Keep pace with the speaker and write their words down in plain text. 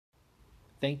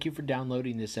Thank you for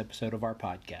downloading this episode of our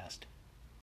podcast.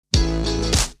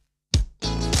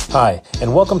 Hi,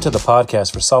 and welcome to the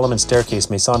podcast for Solomon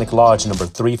Staircase Masonic Lodge number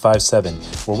 357,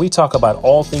 where we talk about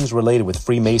all things related with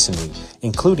Freemasonry,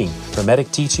 including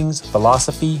Hermetic teachings,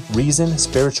 philosophy, reason,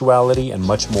 spirituality, and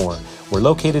much more. We're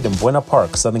located in Buena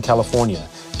Park, Southern California.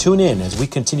 Tune in as we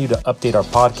continue to update our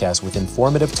podcast with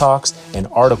informative talks and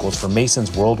articles for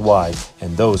Masons worldwide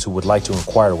and those who would like to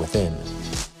inquire within.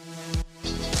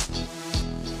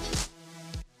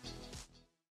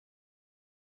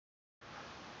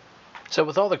 So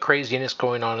with all the craziness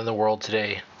going on in the world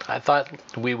today, I thought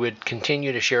we would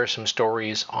continue to share some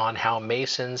stories on how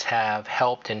Masons have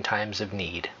helped in times of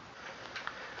need.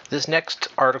 This next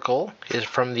article is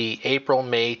from the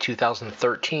April-May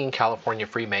 2013 California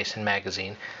Freemason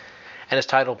magazine and is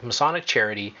titled Masonic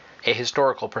Charity, A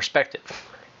Historical Perspective.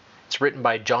 It's written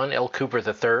by John L. Cooper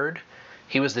III.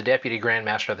 He was the Deputy Grand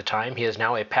Master at the time. He is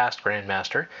now a past Grand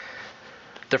Master.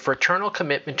 The fraternal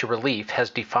commitment to relief has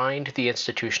defined the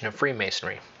institution of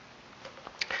Freemasonry.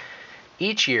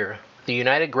 Each year, the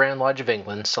United Grand Lodge of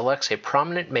England selects a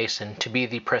prominent Mason to be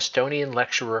the Prestonian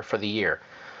Lecturer for the year,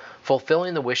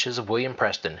 fulfilling the wishes of William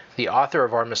Preston, the author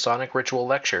of our Masonic Ritual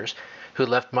Lectures, who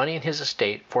left money in his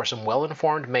estate for some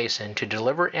well-informed Mason to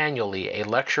deliver annually a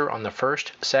lecture on the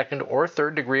first, second, or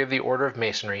third degree of the Order of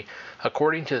Masonry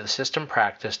according to the system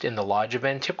practiced in the Lodge of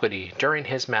Antiquity during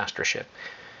his mastership.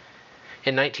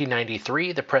 In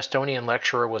 1993, the Prestonian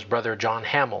lecturer was Brother John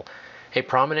Hamill, a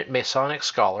prominent Masonic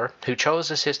scholar who chose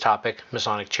as his topic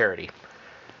Masonic Charity.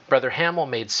 Brother Hamill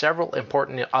made several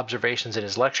important observations in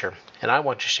his lecture, and I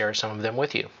want to share some of them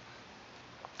with you.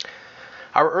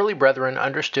 Our early brethren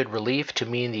understood relief to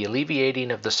mean the alleviating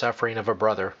of the suffering of a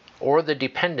brother, or the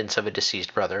dependence of a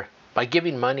deceased brother, by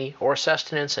giving money or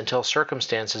sustenance until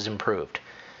circumstances improved.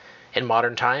 In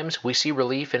modern times, we see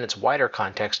relief in its wider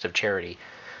context of charity,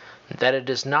 that it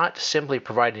is not simply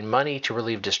providing money to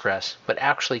relieve distress, but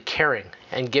actually caring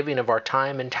and giving of our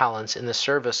time and talents in the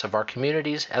service of our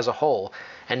communities as a whole,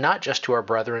 and not just to our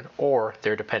brethren or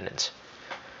their dependents.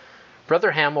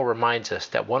 Brother Hamill reminds us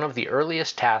that one of the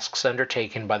earliest tasks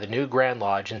undertaken by the new Grand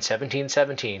Lodge in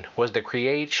 1717 was the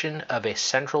creation of a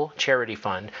central charity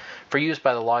fund for use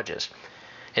by the lodges.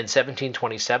 In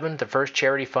 1727, the first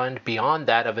charity fund beyond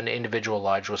that of an individual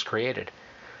lodge was created.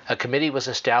 A committee was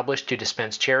established to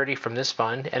dispense charity from this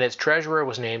fund, and its treasurer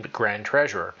was named Grand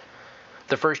Treasurer,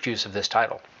 the first use of this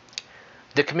title.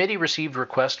 The committee received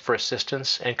requests for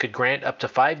assistance and could grant up to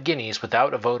 5 guineas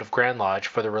without a vote of Grand Lodge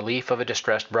for the relief of a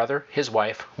distressed brother, his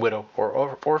wife, widow, or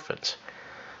orphans.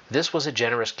 This was a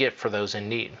generous gift for those in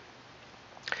need.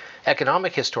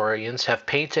 Economic historians have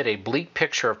painted a bleak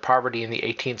picture of poverty in the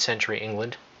 18th century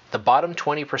England. The bottom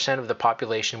 20% of the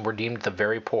population were deemed the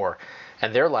very poor,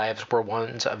 and their lives were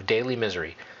ones of daily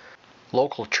misery.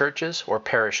 Local churches or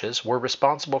parishes were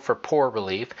responsible for poor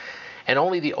relief, and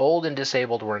only the old and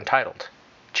disabled were entitled.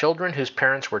 Children whose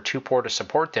parents were too poor to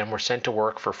support them were sent to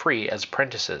work for free as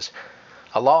apprentices.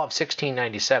 A law of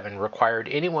 1697 required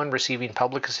anyone receiving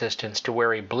public assistance to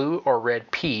wear a blue or red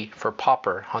P for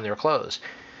pauper on their clothes.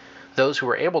 Those who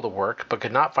were able to work but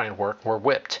could not find work were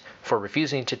whipped for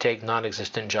refusing to take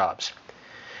non-existent jobs.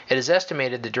 It is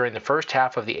estimated that during the first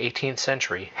half of the 18th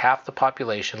century, half the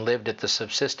population lived at the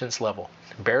subsistence level,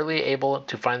 barely able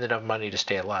to find enough money to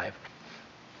stay alive.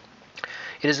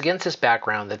 It is against this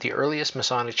background that the earliest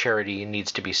Masonic charity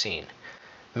needs to be seen.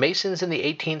 Masons in the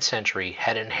 18th century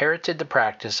had inherited the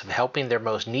practice of helping their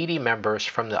most needy members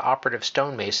from the operative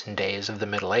stonemason days of the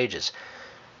Middle Ages.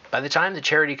 By the time the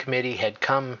Charity Committee had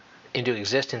come into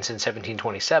existence in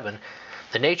 1727,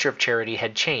 the nature of charity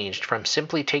had changed from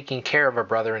simply taking care of a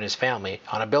brother and his family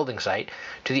on a building site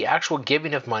to the actual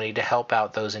giving of money to help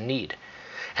out those in need.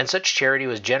 And such charity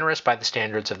was generous by the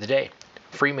standards of the day.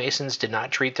 Freemasons did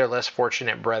not treat their less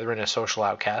fortunate brethren as social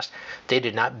outcasts. They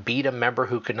did not beat a member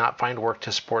who could not find work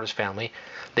to support his family.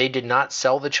 They did not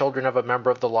sell the children of a member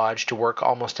of the lodge to work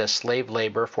almost as slave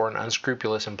labor for an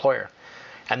unscrupulous employer.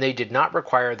 And they did not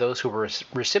require those who were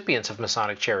recipients of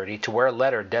Masonic charity to wear a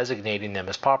letter designating them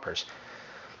as paupers.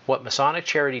 What Masonic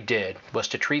charity did was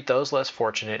to treat those less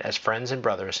fortunate as friends and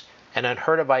brothers, an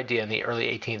unheard of idea in the early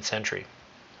 18th century.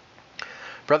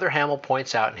 Brother Hamill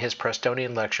points out in his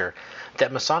Prestonian lecture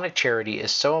that Masonic charity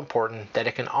is so important that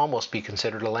it can almost be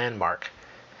considered a landmark.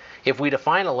 If we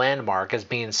define a landmark as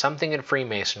being something in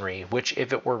Freemasonry which,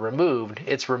 if it were removed,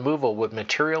 its removal would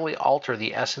materially alter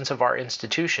the essence of our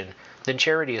institution, then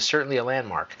charity is certainly a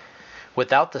landmark.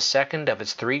 Without the second of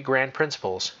its 3 grand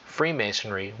principles,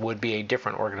 Freemasonry would be a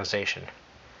different organization.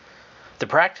 The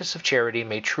practice of charity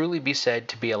may truly be said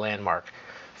to be a landmark,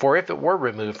 For if it were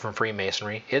removed from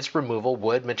Freemasonry, its removal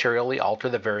would materially alter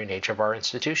the very nature of our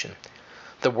institution.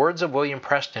 The words of William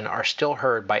Preston are still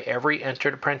heard by every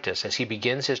entered apprentice as he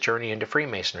begins his journey into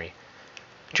Freemasonry.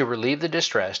 To relieve the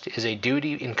distressed is a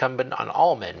duty incumbent on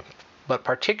all men, but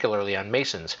particularly on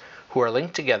Masons, who are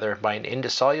linked together by an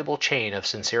indissoluble chain of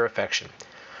sincere affection.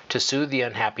 To soothe the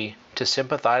unhappy, to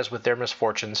sympathize with their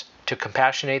misfortunes, to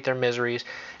compassionate their miseries,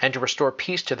 and to restore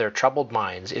peace to their troubled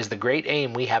minds is the great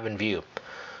aim we have in view.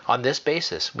 On this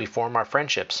basis, we form our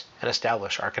friendships and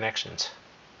establish our connections.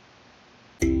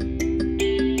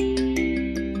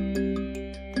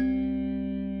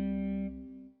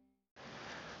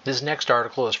 This next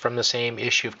article is from the same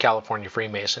issue of California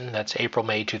Freemason. That's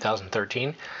April-May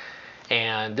 2013.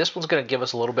 And this one's going to give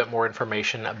us a little bit more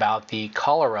information about the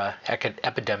cholera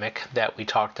epidemic that we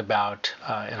talked about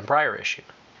in a prior issue.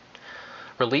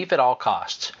 Relief at all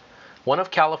costs. One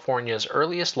of California's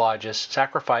earliest lodges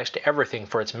sacrificed everything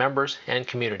for its members and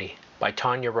community, by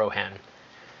Tanya Rohan.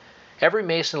 Every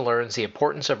Mason learns the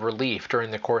importance of relief during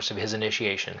the course of his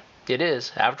initiation. It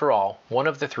is, after all, one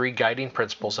of the three guiding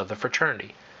principles of the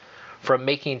fraternity. From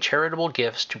making charitable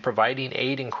gifts to providing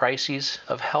aid in crises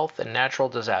of health and natural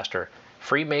disaster,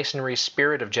 Freemasonry's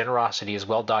spirit of generosity is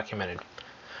well documented.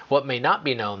 What may not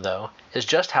be known, though, is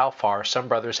just how far some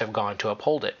brothers have gone to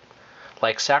uphold it.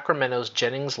 Like Sacramento's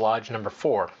Jennings Lodge No.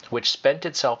 4, which spent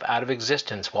itself out of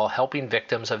existence while helping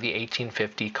victims of the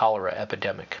 1850 cholera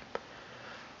epidemic.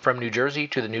 From New Jersey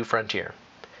to the New Frontier.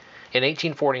 In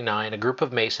 1849, a group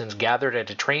of Masons gathered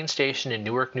at a train station in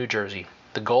Newark, New Jersey.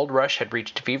 The gold rush had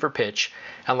reached fever pitch,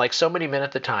 and like so many men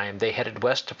at the time, they headed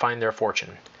west to find their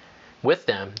fortune. With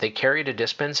them, they carried a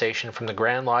dispensation from the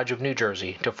Grand Lodge of New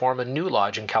Jersey to form a new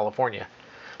lodge in California.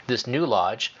 This new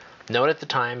lodge, known at the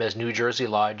time as New Jersey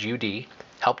Lodge UD,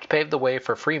 helped pave the way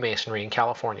for Freemasonry in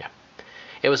California.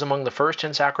 It was among the first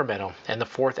in Sacramento and the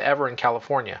fourth ever in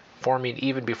California, forming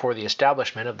even before the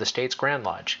establishment of the state's Grand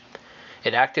Lodge.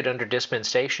 It acted under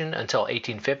dispensation until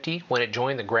 1850, when it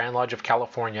joined the Grand Lodge of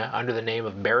California under the name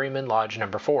of Berryman Lodge No.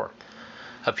 4.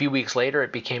 A few weeks later,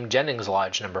 it became Jennings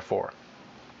Lodge No. 4.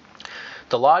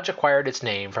 The lodge acquired its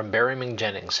name from Berryman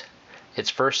Jennings, its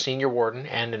first senior warden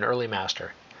and an early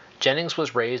master. Jennings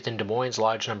was raised in Des Moines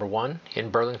Lodge No. 1 in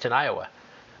Burlington, Iowa.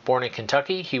 Born in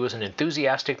Kentucky, he was an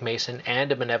enthusiastic Mason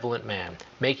and a benevolent man,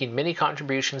 making many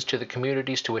contributions to the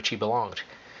communities to which he belonged.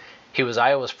 He was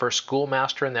Iowa's first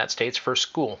schoolmaster in that state's first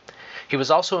school. He was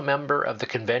also a member of the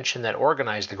convention that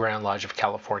organized the Grand Lodge of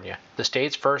California, the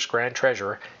state's first Grand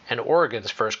Treasurer, and Oregon's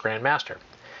first Grand Master.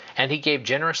 And he gave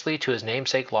generously to his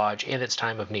namesake lodge in its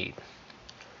time of need.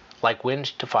 Like wind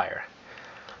to fire.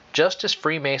 Just as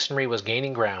Freemasonry was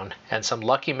gaining ground, and some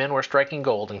lucky men were striking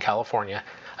gold in California,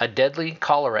 a deadly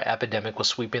cholera epidemic was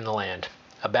sweeping the land.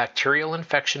 A bacterial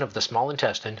infection of the small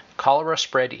intestine, cholera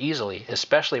spread easily,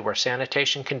 especially where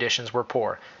sanitation conditions were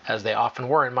poor, as they often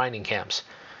were in mining camps.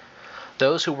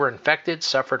 Those who were infected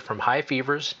suffered from high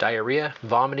fevers, diarrhea,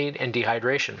 vomiting, and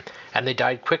dehydration, and they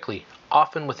died quickly,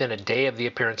 often within a day of the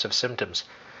appearance of symptoms.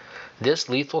 This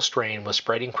lethal strain was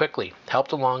spreading quickly,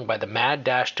 helped along by the mad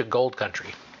dash to gold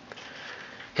country.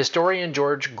 Historian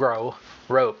George Grow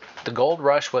wrote, "The gold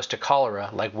rush was to cholera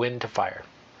like wind to fire."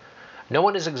 No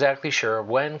one is exactly sure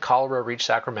when cholera reached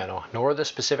Sacramento, nor the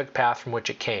specific path from which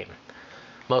it came.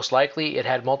 Most likely it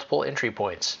had multiple entry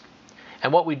points.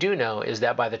 And what we do know is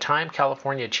that by the time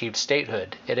California achieved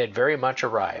statehood, it had very much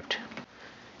arrived.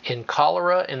 In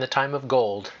Cholera in the Time of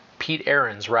Gold, Pete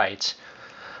Ahrens writes,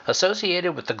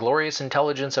 "Associated with the glorious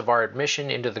intelligence of our admission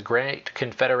into the great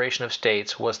Confederation of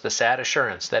States was the sad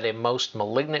assurance that a most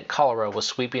malignant cholera was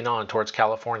sweeping on towards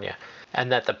California,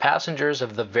 and that the passengers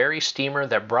of the very steamer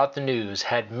that brought the news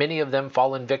had many of them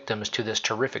fallen victims to this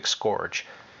terrific scourge.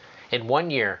 In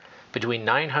 1 year, between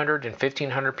 900 and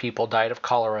 1,500 people died of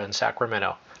cholera in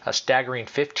Sacramento, a staggering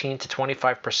 15 to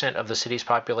 25% of the city's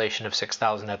population of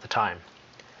 6,000 at the time."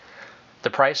 The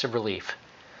price of relief.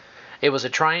 It was a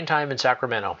trying time in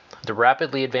Sacramento. The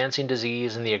rapidly advancing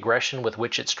disease and the aggression with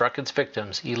which it struck its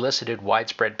victims elicited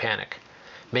widespread panic.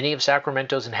 Many of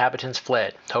Sacramento's inhabitants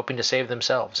fled, hoping to save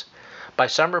themselves. By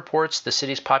some reports, the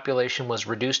city's population was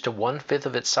reduced to 1/5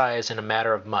 of its size in a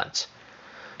matter of months.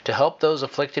 To help those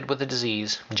afflicted with the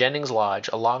disease, Jennings Lodge,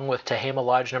 along with Tehama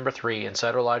Lodge No. 3 and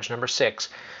Sutter Lodge No. 6,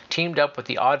 teamed up with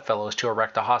the Oddfellows to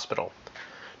erect a hospital.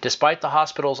 Despite the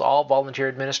hospital's all-volunteer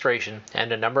administration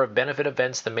and a number of benefit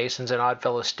events the Masons and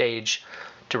Oddfellows staged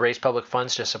to raise public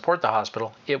funds to support the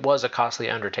hospital, it was a costly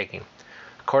undertaking.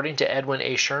 According to Edwin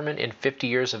A. Sherman in 50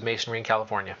 Years of Masonry in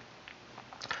California.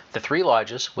 The 3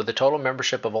 lodges, with a total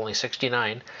membership of only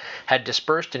 69, had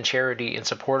dispersed in charity in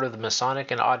support of the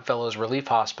Masonic and Oddfellows Relief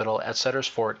Hospital at Sutter's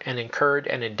Fort and incurred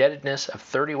an indebtedness of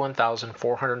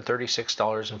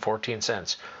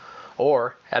 $31,436.14,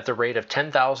 or at the rate of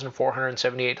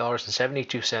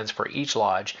 $10,478.72 for each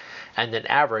lodge, and an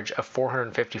average of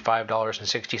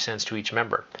 $455.60 to each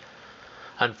member.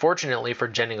 Unfortunately for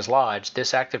Jennings Lodge,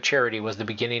 this act of charity was the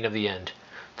beginning of the end.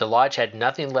 The lodge had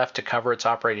nothing left to cover its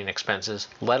operating expenses,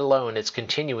 let alone its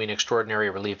continuing extraordinary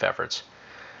relief efforts.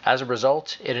 As a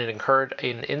result, it had incurred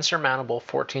an insurmountable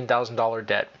 $14,000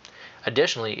 debt.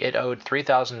 Additionally, it owed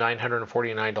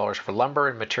 $3,949 for lumber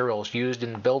and materials used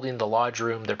in building the lodge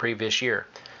room the previous year.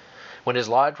 When his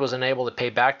lodge was unable to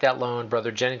pay back that loan,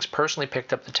 Brother Jennings personally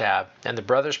picked up the tab, and the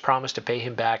brothers promised to pay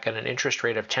him back at an interest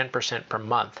rate of 10% per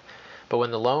month. But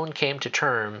when the loan came to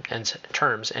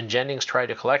terms and Jennings tried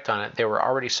to collect on it, they were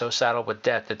already so saddled with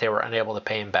debt that they were unable to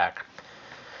pay him back.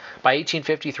 By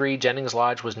 1853, Jennings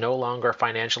Lodge was no longer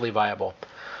financially viable.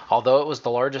 Although it was the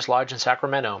largest lodge in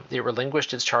Sacramento, it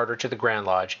relinquished its charter to the Grand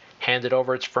Lodge, handed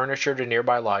over its furniture to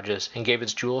nearby lodges, and gave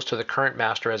its jewels to the current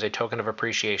master as a token of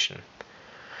appreciation.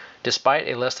 Despite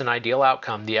a less than ideal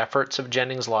outcome, the efforts of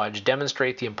Jennings Lodge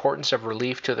demonstrate the importance of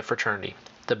relief to the fraternity.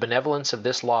 The benevolence of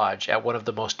this lodge at one of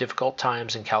the most difficult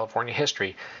times in California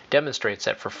history demonstrates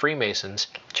that for Freemasons,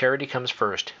 charity comes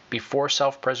first, before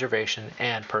self-preservation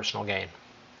and personal gain.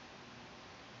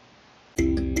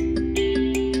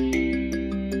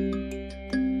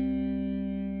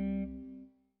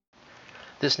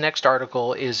 This next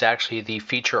article is actually the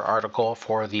feature article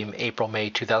for the April-May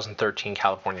 2013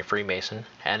 California Freemason,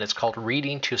 and it's called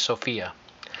Reading to Sophia: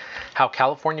 How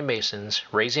California Masons,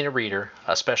 Raising a Reader,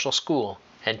 a Special School,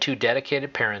 and 2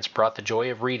 dedicated parents brought the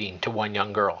joy of reading to one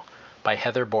young girl, by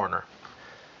Heather Borner.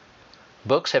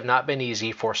 Books have not been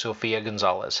easy for Sofia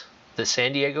Gonzalez. The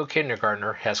San Diego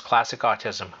kindergartner has classic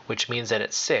autism, which means that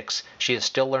at 6, she is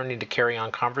still learning to carry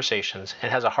on conversations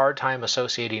and has a hard time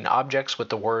associating objects with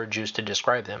the words used to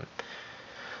describe them.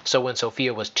 So when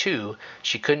Sophia was 2,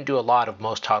 she couldn't do a lot of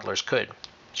most toddlers could.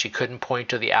 She couldn't point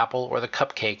to the apple or the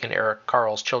cupcake in Eric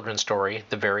Carle's children's story,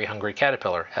 The Very Hungry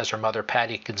Caterpillar, as her mother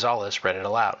Patty Gonzalez read it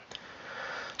aloud.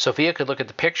 Sophia could look at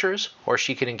the pictures, or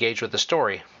she could engage with the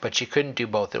story, but she couldn't do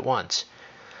both at once.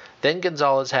 Then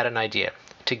Gonzalez had an idea: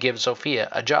 to give Sophia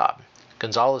a job.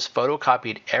 Gonzalez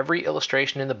photocopied every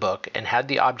illustration in the book and had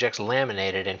the objects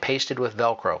laminated and pasted with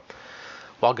Velcro.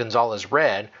 While Gonzalez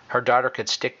read, her daughter could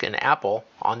stick an apple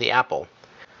on the apple,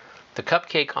 the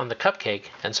cupcake on the cupcake,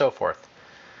 and so forth.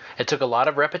 It took a lot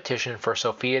of repetition for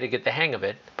Sophia to get the hang of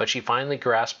it, but she finally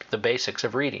grasped the basics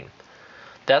of reading.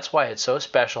 That's why it's so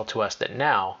special to us that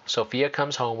now Sophia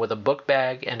comes home with a book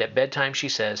bag, and at bedtime she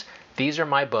says, "These are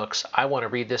my books. I want to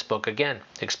read this book again,"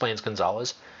 explains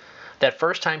Gonzalez. That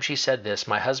first time she said this,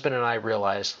 my husband and I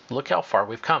realized, look how far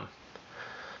we've come.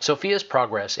 Sophia's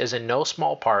progress is in no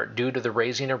small part due to the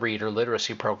Raising a Reader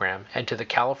literacy program and to the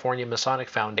California Masonic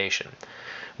Foundation,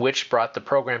 which brought the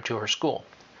program to her school.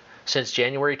 Since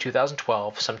January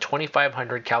 2012, some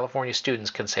 2,500 California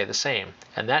students can say the same,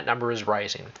 and that number is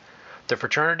rising. The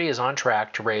fraternity is on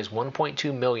track to raise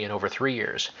 $1.2 million over 3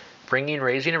 years, bringing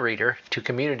Raising a Reader to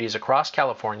communities across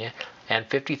California and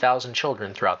 50,000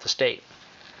 children throughout the state.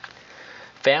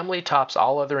 Family tops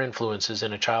all other influences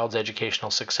in a child's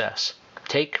educational success.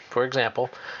 Take, for example,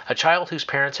 a child whose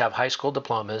parents have high school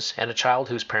diplomas and a child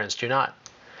whose parents do not.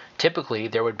 Typically,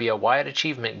 there would be a wide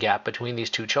achievement gap between these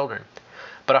 2 children.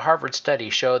 But a Harvard study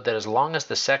showed that as long as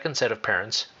the second set of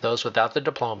parents, those without the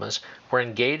diplomas, were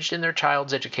engaged in their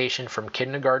child's education from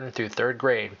kindergarten through 3rd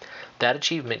grade, that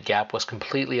achievement gap was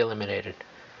completely eliminated.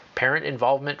 Parent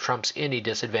involvement trumps any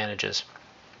disadvantages.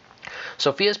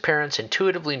 Sophia's parents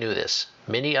intuitively knew this.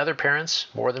 Many other parents,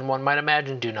 more than one might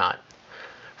imagine, do not.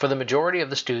 For the majority of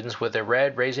the students with a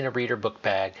red Raising a Reader book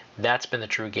bag, that's been the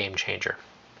true game changer.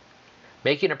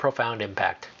 Making a profound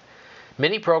impact.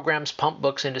 Many programs pump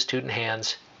books into student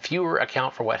hands. Fewer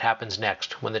account for what happens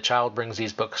next when the child brings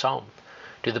these books home.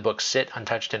 Do the books sit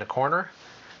untouched in a corner?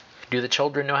 Do the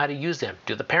children know how to use them?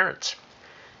 Do the parents?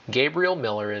 Gabriel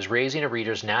Miller is Raising a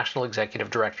Reader's National Executive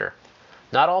Director.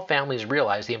 Not all families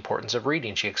realize the importance of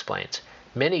reading, she explains.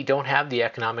 Many don't have the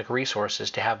economic resources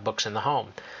to have books in the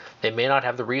home. They may not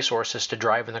have the resources to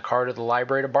drive in the car to the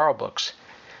library to borrow books.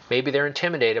 Maybe they're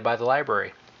intimidated by the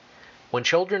library. When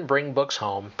children bring books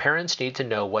home, parents need to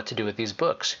know what to do with these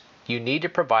books. You need to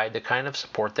provide the kind of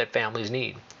support that families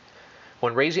need.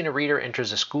 When Raising a Reader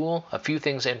enters a school, a few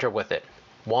things enter with it.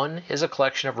 One is a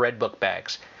collection of red book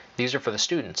bags. These are for the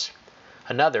students.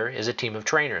 Another is a team of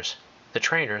trainers. The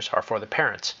trainers are for the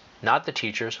parents, not the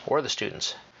teachers or the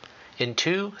students. In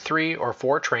 2, 3, or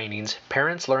 4 trainings,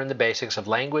 parents learn the basics of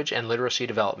language and literacy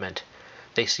development.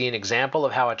 They see an example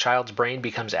of how a child's brain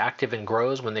becomes active and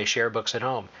grows when they share books at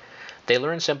home. They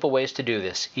learn simple ways to do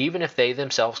this, even if they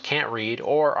themselves can't read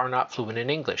or are not fluent in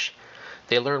English.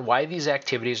 They learn why these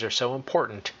activities are so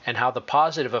important and how the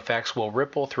positive effects will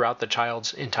ripple throughout the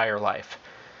child's entire life.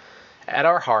 At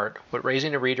our heart, what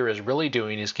Raising a Reader is really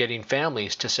doing is getting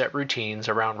families to set routines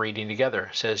around reading together,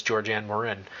 says Georgianne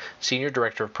Morin, Senior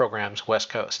Director of Programs, West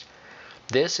Coast.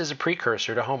 This is a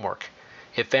precursor to homework.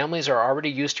 If families are already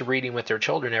used to reading with their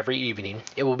children every evening,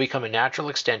 it will become a natural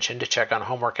extension to check on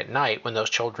homework at night when those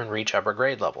children reach upper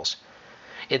grade levels.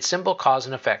 It's simple cause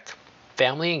and effect.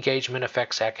 Family engagement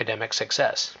affects academic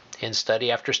success. In study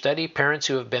after study, parents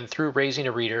who have been through Raising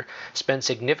a Reader spend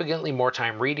significantly more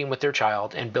time reading with their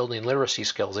child and building literacy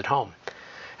skills at home.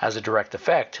 As a direct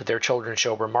effect, their children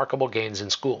show remarkable gains in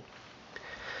school.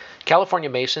 California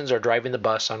Masons are driving the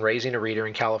bus on Raising a Reader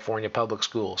in California public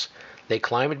schools. They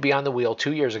climbed beyond the wheel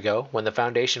 2 years ago when the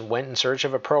foundation went in search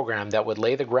of a program that would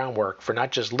lay the groundwork for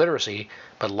not just literacy,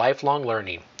 but lifelong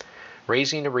learning.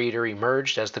 Raising a Reader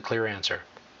emerged as the clear answer.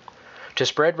 To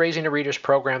spread Raising a Reader's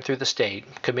program through the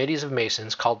state, committees of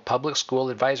Masons called Public School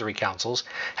Advisory Councils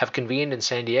have convened in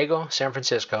San Diego, San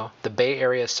Francisco, the Bay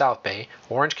Area's South Bay,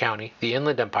 Orange County, the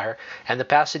Inland Empire, and the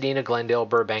Pasadena, Glendale,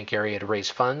 Burbank area to raise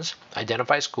funds,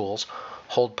 identify schools,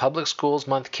 hold Public Schools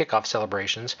Month kickoff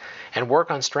celebrations, and work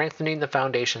on strengthening the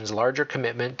foundation's larger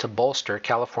commitment to bolster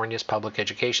California's public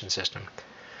education system.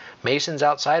 Masons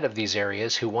outside of these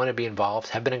areas who want to be involved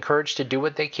have been encouraged to do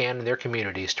what they can in their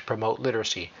communities to promote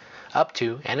literacy, up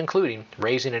to and including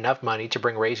raising enough money to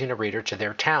bring Raising a Reader to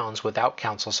their towns without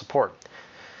council support.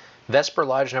 Vesper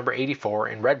Lodge number 84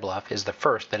 in Red Bluff is the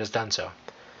first that has done so.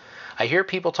 I hear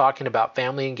people talking about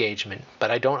family engagement,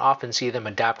 but I don't often see them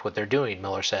adapt what they're doing,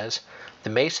 Miller says. The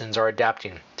Masons are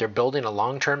adapting. They're building a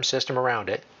long-term system around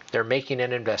it. They're making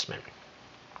an investment.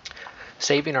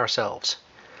 Saving ourselves.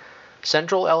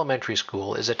 Central Elementary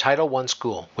School is a Title I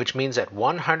school, which means that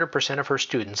 100% of her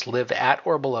students live at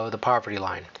or below the poverty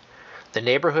line. The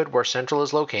neighborhood where Central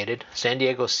is located, San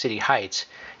Diego's City Heights,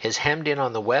 is hemmed in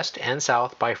on the west and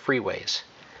south by freeways.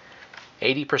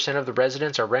 80% of the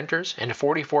residents are renters and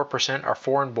 44% are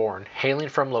foreign-born, hailing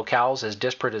from locales as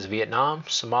disparate as Vietnam,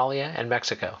 Somalia, and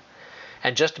Mexico.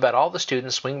 And just about all the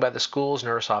students swing by the school's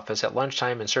nurse office at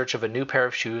lunchtime in search of a new pair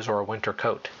of shoes or a winter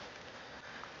coat.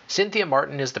 Cynthia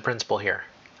Martin is the principal here.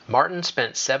 Martin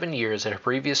spent 7 years at her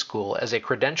previous school as a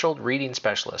credentialed reading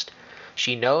specialist.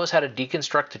 She knows how to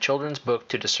deconstruct a children's book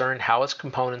to discern how its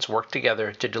components work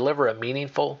together to deliver a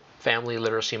meaningful family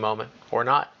literacy moment, or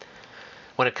not.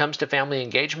 When it comes to family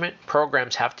engagement,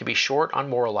 programs have to be short on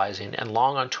moralizing and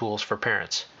long on tools for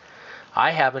parents.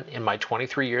 I haven't, in my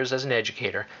 23 years as an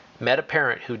educator, met a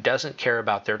parent who doesn't care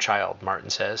about their child, Martin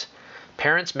says.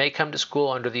 Parents may come to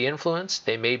school under the influence,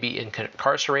 they may be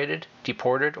incarcerated,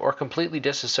 deported, or completely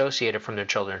disassociated from their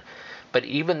children. But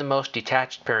even the most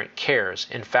detached parent cares.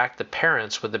 In fact, the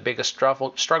parents with the biggest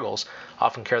struggles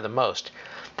often care the most.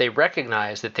 They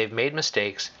recognize that they've made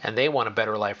mistakes and they want a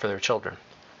better life for their children.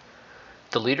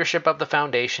 The leadership of the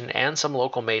foundation and some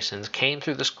local Masons came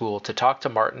through the school to talk to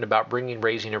Martin about bringing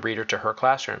Raising a Reader to her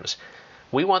classrooms.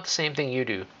 We want the same thing you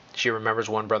do, she remembers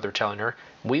one brother telling her.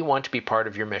 We want to be part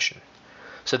of your mission.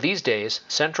 So these days,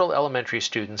 Central Elementary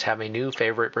students have a new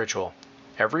favorite ritual.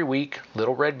 Every week,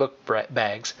 little red book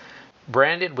bags,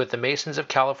 branded with the Masons of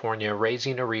California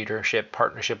Raising a Readership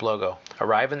Partnership logo,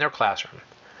 arrive in their classroom.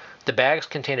 The bags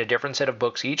contain a different set of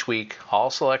books each week, all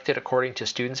selected according to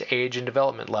students' age and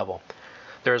development level.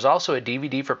 There is also a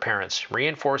DVD for parents,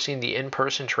 reinforcing the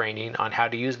in-person training on how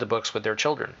to use the books with their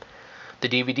children. The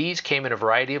DVDs came in a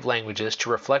variety of languages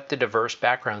to reflect the diverse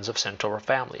backgrounds of Central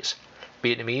families: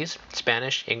 Vietnamese,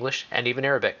 Spanish, English, and even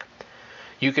Arabic.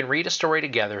 You can read a story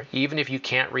together even if you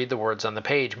can't read the words on the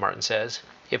page, Martin says.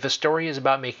 If a story is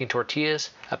about making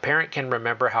tortillas, a parent can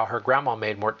remember how her grandma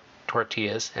made more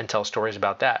tortillas and tell stories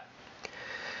about that.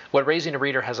 What Raising a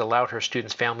Reader has allowed her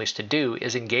students' families to do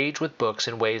is engage with books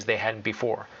in ways they hadn't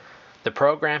before. The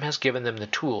program has given them the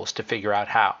tools to figure out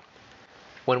how.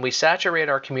 When we saturate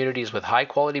our communities with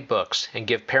high-quality books and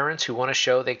give parents who want to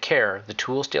show they care the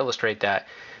tools to illustrate that,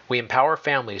 we empower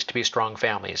families to be strong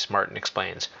families, Martin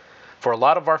explains. For a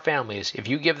lot of our families, if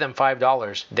you give them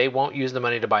 $5, they won't use the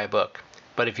money to buy a book.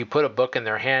 But if you put a book in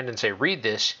their hand and say, read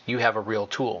this, you have a real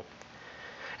tool.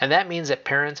 And that means that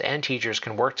parents and teachers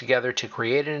can work together to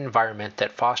create an environment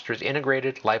that fosters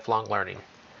integrated, lifelong learning.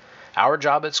 Our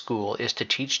job at school is to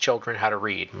teach children how to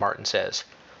read, Martin says.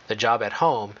 The job at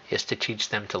home is to teach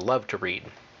them to love to read.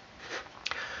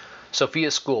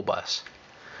 Sophia's School Bus.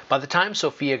 By the time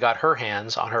Sophia got her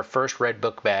hands on her first red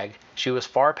book bag, she was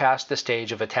far past the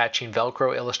stage of attaching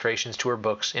Velcro illustrations to her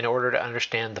books in order to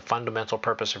understand the fundamental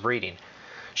purpose of reading.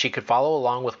 She could follow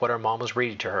along with what her mom was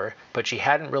reading to her, but she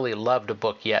hadn't really loved a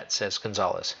book yet, says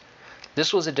Gonzalez.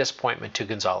 This was a disappointment to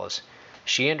Gonzalez.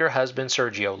 She and her husband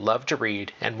Sergio loved to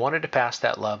read and wanted to pass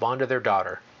that love on to their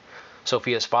daughter.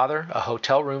 Sophia's father, a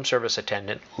hotel room service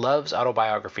attendant, loves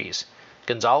autobiographies.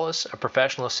 Gonzalez, a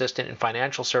professional assistant in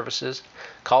financial services,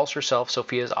 calls herself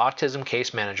Sophia's autism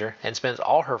case manager and spends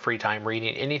all her free time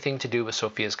reading anything to do with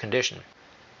Sophia's condition.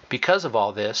 Because of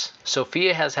all this,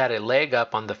 Sophia has had a leg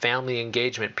up on the family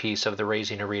engagement piece of the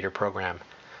Raising a Reader program.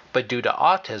 But due to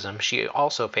autism, she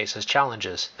also faces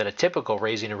challenges that a typical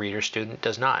Raising a Reader student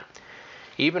does not.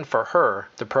 Even for her,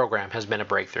 the program has been a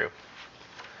breakthrough.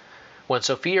 When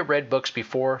Sophia read books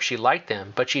before, she liked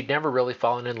them, but she'd never really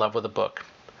fallen in love with a book.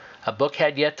 A book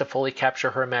had yet to fully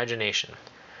capture her imagination.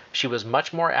 She was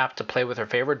much more apt to play with her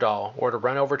favorite doll or to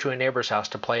run over to a neighbor's house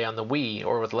to play on the Wii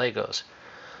or with Legos.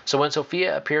 So when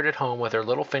Sophia appeared at home with her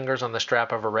little fingers on the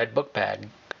strap of a red book bag,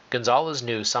 Gonzalez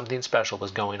knew something special was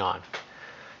going on.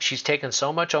 She's taken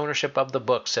so much ownership of the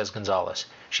books, says Gonzalez.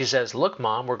 She says, "Look,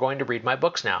 Mom, we're going to read my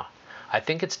books now. I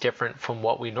think it's different from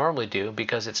what we normally do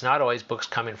because it's not always books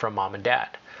coming from Mom and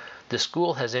Dad. The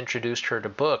school has introduced her to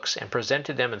books and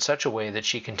presented them in such a way that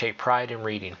she can take pride in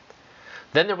reading."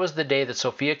 Then there was the day that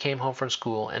Sophia came home from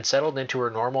school and settled into her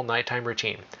normal nighttime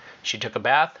routine. She took a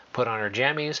bath, put on her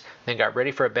jammies, then got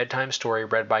ready for a bedtime story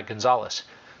read by Gonzalez.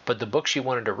 But the book she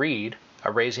wanted to read,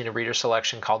 a Raising a Reader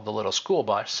selection called The Little School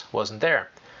Bus, wasn't there.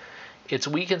 Its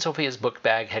week in Sophia's book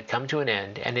bag had come to an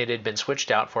end, and it had been switched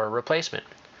out for a replacement.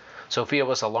 Sophia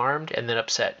was alarmed and then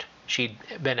upset. She'd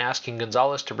been asking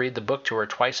Gonzalez to read the book to her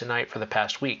twice a night for the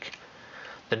past week.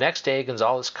 The next day,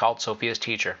 Gonzalez called Sophia's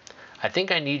teacher. "I think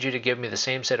I need you to give me the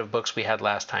same set of books we had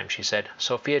last time," she said.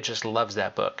 "Sophia just loves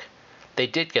that book." They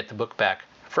did get the book back,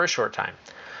 for a short time.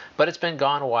 But it's been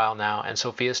gone a while now, and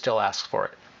Sophia still asks for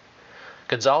it.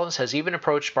 Gonzalez has even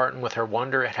approached Martin with her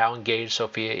wonder at how engaged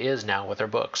Sophia is now with her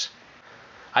books.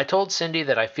 "I told Cindy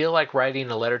that I feel like writing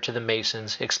a letter to the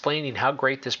Masons explaining how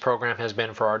great this program has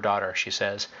been for our daughter," she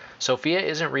says. "Sophia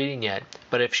isn't reading yet,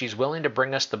 but if she's willing to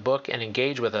bring us the book and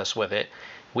engage with us with it,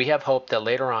 we have hope that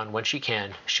later on, when she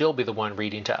can, she'll be the one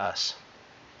reading to us."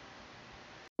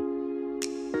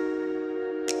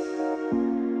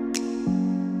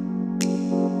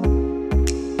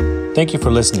 Thank you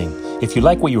for listening. If you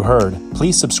like what you heard,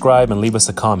 please subscribe and leave us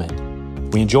a comment.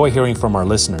 We enjoy hearing from our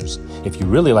listeners. If you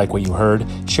really like what you heard,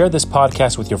 share this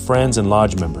podcast with your friends and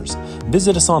lodge members.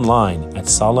 Visit us online at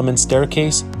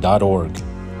solomonstaircase.org.